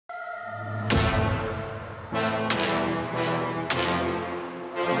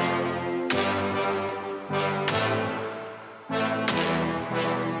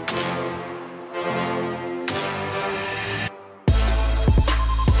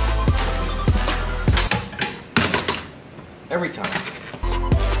every time.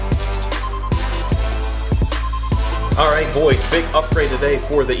 Alright boys, big upgrade today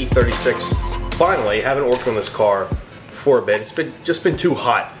for the E36. Finally, haven't worked on this car for a bit. It's just been too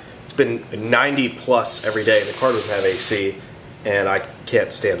hot. It's been 90 plus every day. The car doesn't have AC, and I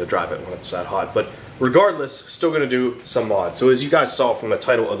can't stand to drive it when it's that hot. But regardless, still gonna do some mods. So as you guys saw from the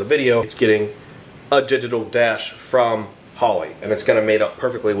title of the video, it's getting a digital dash from Holley, and it's gonna mate up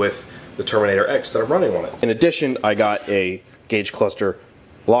perfectly with the Terminator X that I'm running on it. In addition, I got a gauge cluster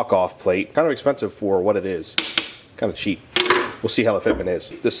lock-off plate. Kind of expensive for what it is. Kind of cheap. We'll see how the fitment is.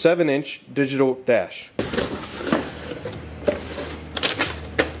 The 7-inch digital dash.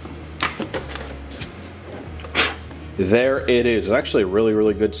 There it is. It's actually a really,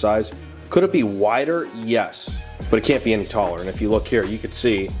 really good size. Could it be wider? Yes, but it can't be any taller. And if you look here, you could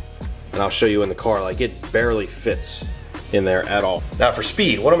see, and I'll show you in the car, like it barely fits in there at all. Now for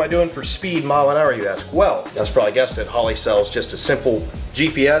speed, what am I doing for speed mile an hour, you ask? Well, you guys probably guessed it, Holley sells just a simple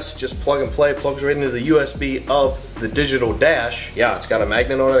GPS, just plug and play, plugs right into the USB of the digital dash. Yeah, it's got a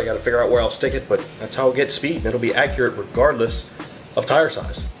magnet on it, I gotta figure out where I'll stick it, but that's how it gets speed, and it'll be accurate regardless of tire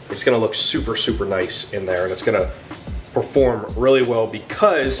size. It's gonna look super, super nice in there, and it's gonna perform really well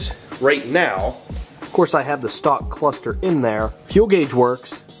because right now, of course I have the stock cluster in there. Fuel gauge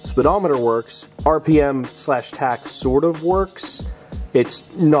works, speedometer works, RPM/tach sort of works. It's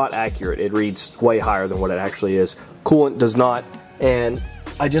not accurate. It reads way higher than what it actually is. Coolant does not, and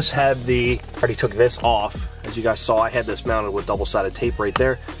I just have I already took this off. As you guys saw, I had this mounted with double-sided tape right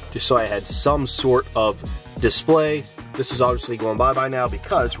there, just so I had some sort of display. This is obviously going bye-bye now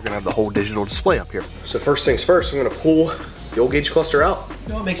because we're gonna have the whole digital display up here. So first things first, I'm gonna pull the old gauge cluster out. You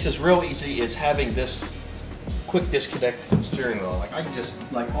know what makes this real easy is having this quick disconnect steering wheel. Like I can just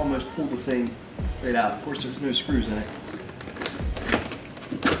like almost pull the thing right out. Of course, there's no screws in it.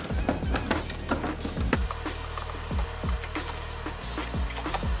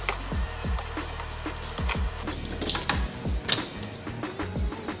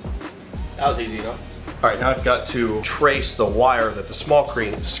 That was easy enough. All right, now I've got to trace the wire that the small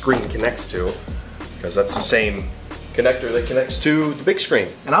screen connects to, because that's the same connector that connects to the big screen.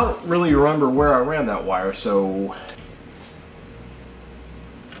 And I don't really remember where I ran that wire, so...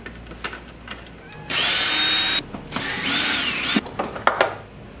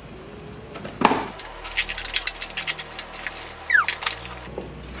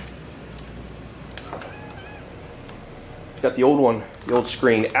 Got the old one, the old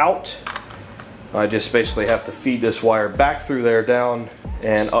screen out. I just basically have to feed this wire back through there, down,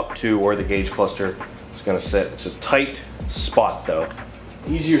 and up to where the gauge cluster is gonna sit. It's a tight spot though.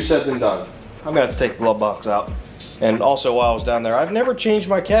 Easier said than done. I'm gonna have to take the glove box out. And also while I was down there, I've never changed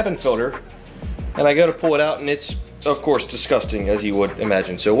my cabin filter, and I gotta pull it out, and it's, of course, disgusting, as you would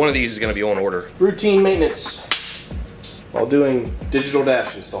imagine. So one of these is gonna be on order. Routine maintenance while doing digital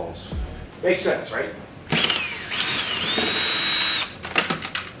dash installs. Makes sense, right?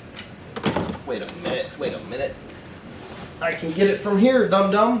 Wait a minute. I can get it from here,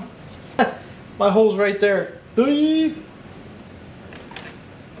 dum-dum. My hole's right there. Sweet.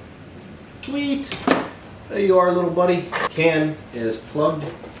 There you are, little buddy. Can is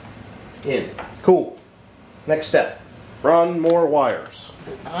plugged in. Cool. Next step. Run more wires.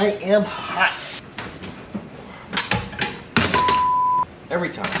 I am hot. Every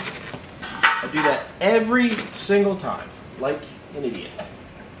time. I do that every single time, like an idiot.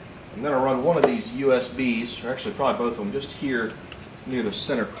 I'm going to run one of these USBs, or actually probably both of them, just here near the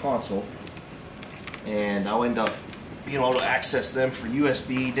center console, and I'll end up being able to access them for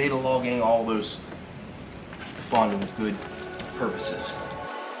USB, data logging, all those fun and good purposes.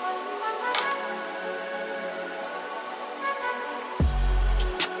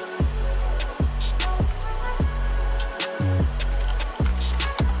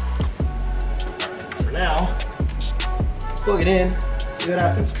 For now, let's plug it in, see what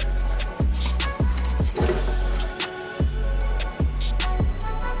happens.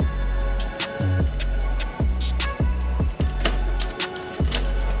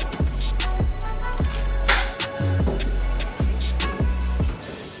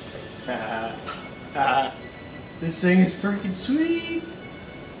 This thing is freaking sweet.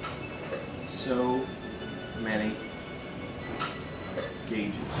 So many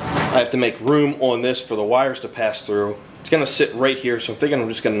gauges. I have to make room on this for the wires to pass through. It's gonna sit right here, so I'm thinking I'm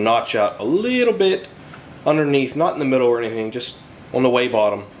just gonna notch out a little bit underneath, not in the middle or anything, just on the way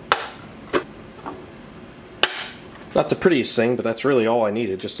bottom. Not the prettiest thing, but that's really all I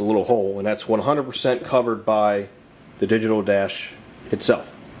needed, just a little hole, and that's 100% covered by the digital dash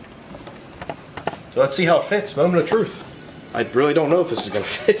itself. So let's see how it fits. Moment of truth. I really don't know if this is going to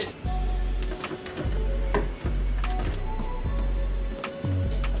fit.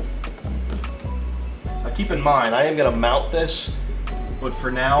 keep in mind, I am gonna mount this, but for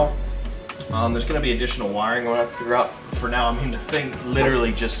now, there's gonna be additional wiring I'm gonna have to figure out. For now, I mean, the thing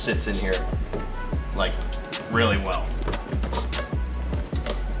literally just sits in here, like, really well.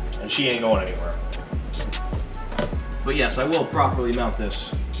 And she ain't going anywhere. But yes, I will properly mount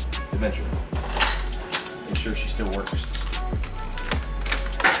this eventually. Make sure she still works.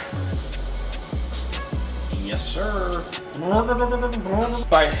 Yes, sir. All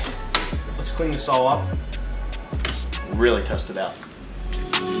right, let's clean this all up. Really test it out.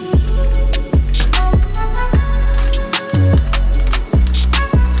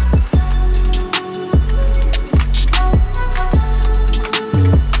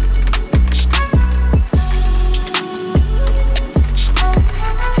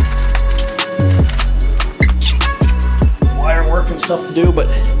 Stuff to do, but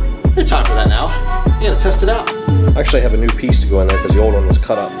there's time for that now. You gotta test it out. Actually, I have a new piece to go in there because the old one was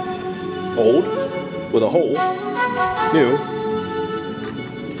cut up. Old with a hole. New.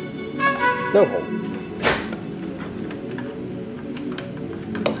 No hole.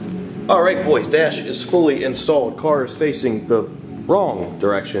 All right, boys. Dash is fully installed. Car is facing the wrong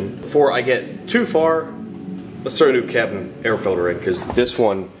direction. Before I get too far, let's throw a new cabin air filter in because this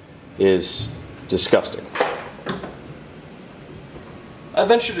one is disgusting. I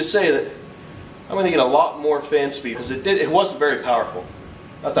venture to say that I'm going to get a lot more fan speed because it wasn't very powerful.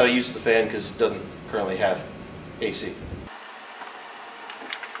 Not that I used the fan because it doesn't currently have AC.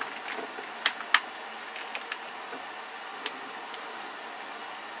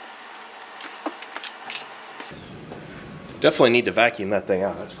 Definitely need to vacuum that thing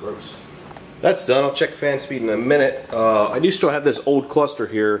out. That's gross. That's done. I'll check fan speed in a minute. I do still have this old cluster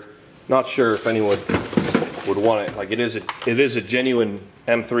here. Not sure if anyone would want it. Like it is a genuine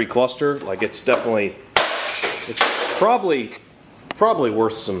M3 cluster. Like it's probably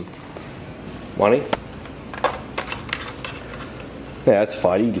worth some money. Yeah, that's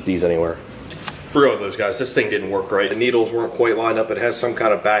fine. You can get these anywhere. For real, those guys, this thing didn't work right. The needles weren't quite lined up. It has some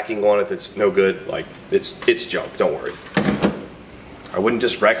kind of backing on it that's no good. Like it's junk. Don't worry. I wouldn't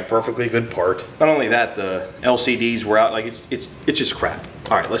just wreck a perfectly good part. Not only that, the LCDs were out. Like it's just crap.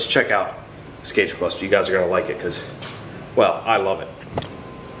 All right, let's check out this gauge cluster. You guys are gonna like it because, well, I love it.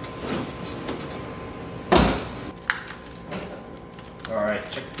 All right,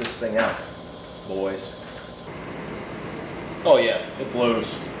 check this thing out, boys. Oh yeah, it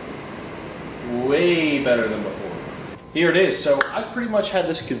blows way better than before. Here it is. So I pretty much had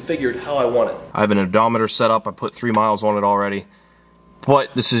this configured how I want it. I have an odometer set up. I put 3 miles on it already.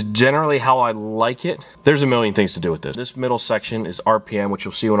 But this is generally how I like it. There's a million things to do with this. This middle section is RPM, which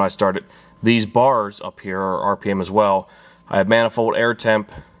you'll see when I start it. These bars up here are RPM as well. I have manifold, air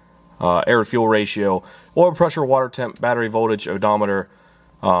temp, air to fuel ratio, oil pressure, water temp, battery voltage, odometer.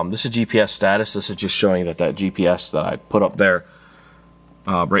 This is GPS status. This is just showing that GPS that I put up there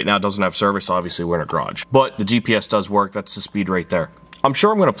right now doesn't have service. Obviously, we're in a garage. But the GPS does work. That's the speed right there. I'm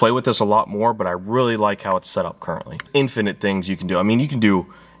sure I'm going to play with this a lot more, but I really like how it's set up currently. Infinite things you can do. I mean, you can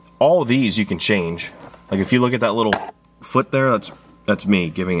do all of these you can change. Like if you look at that little foot there, that's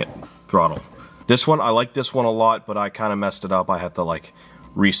me giving it throttle. This one, I like this one a lot, but I kind of messed it up. I had to like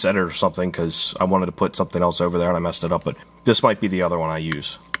reset it or something because I wanted to put something else over there and I messed it up, but this might be the other one I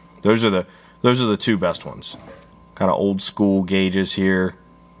use. Those are the two best ones. Kind of old school gauges here.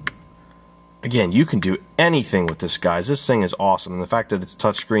 Again, you can do anything with this, guys. This thing is awesome, and the fact that it's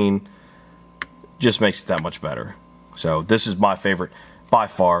touchscreen just makes it that much better. So this is my favorite by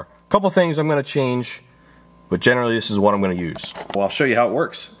far. A couple things I'm going to change, but generally this is what I'm going to use. Well, I'll show you how it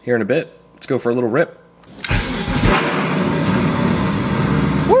works here in a bit. Let's go for a little rip.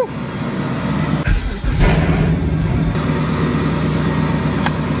 Woo!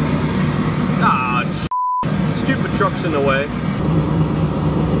 Ah, stupid truck's in the way.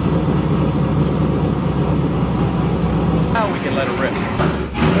 Now we can let it rip.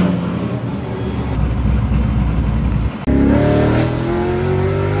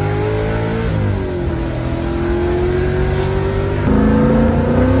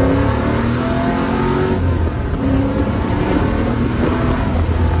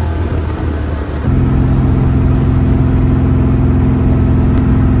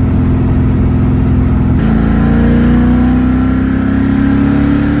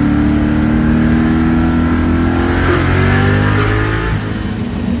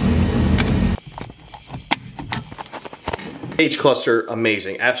 Gauge cluster,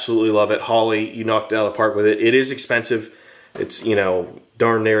 amazing. Absolutely love it. Holley, you knocked it out of the park with it. It is expensive. It's, you know,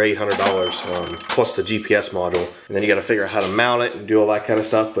 darn near $800 plus the GPS module. And then you got to figure out how to mount it and do all that kind of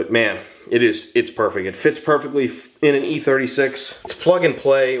stuff. But man, it's perfect. It fits perfectly in an E36. It's plug and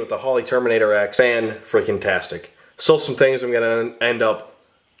play with the Holley Terminator X. Fan-freaking-tastic. Still some things I'm gonna end up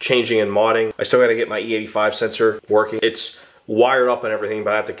changing and modding. I still gotta get my E85 sensor working. It's wired up and everything,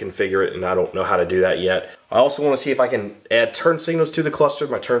 but I have to configure it and I don't know how to do that yet. I also want to see if I can add turn signals to the cluster.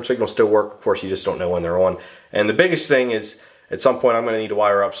 My turn signals still work. Of course, you just don't know when they're on. And the biggest thing is, at some point I'm going to need to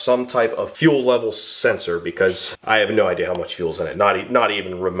wire up some type of fuel level sensor because I have no idea how much fuel's in it, not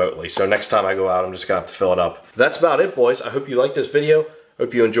even remotely. So next time I go out, I'm just going to have to fill it up. That's about it, boys. I hope you liked this video.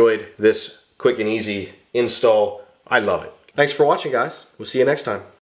 Hope you enjoyed this quick and easy install. I love it. Thanks for watching, guys. We'll see you next time.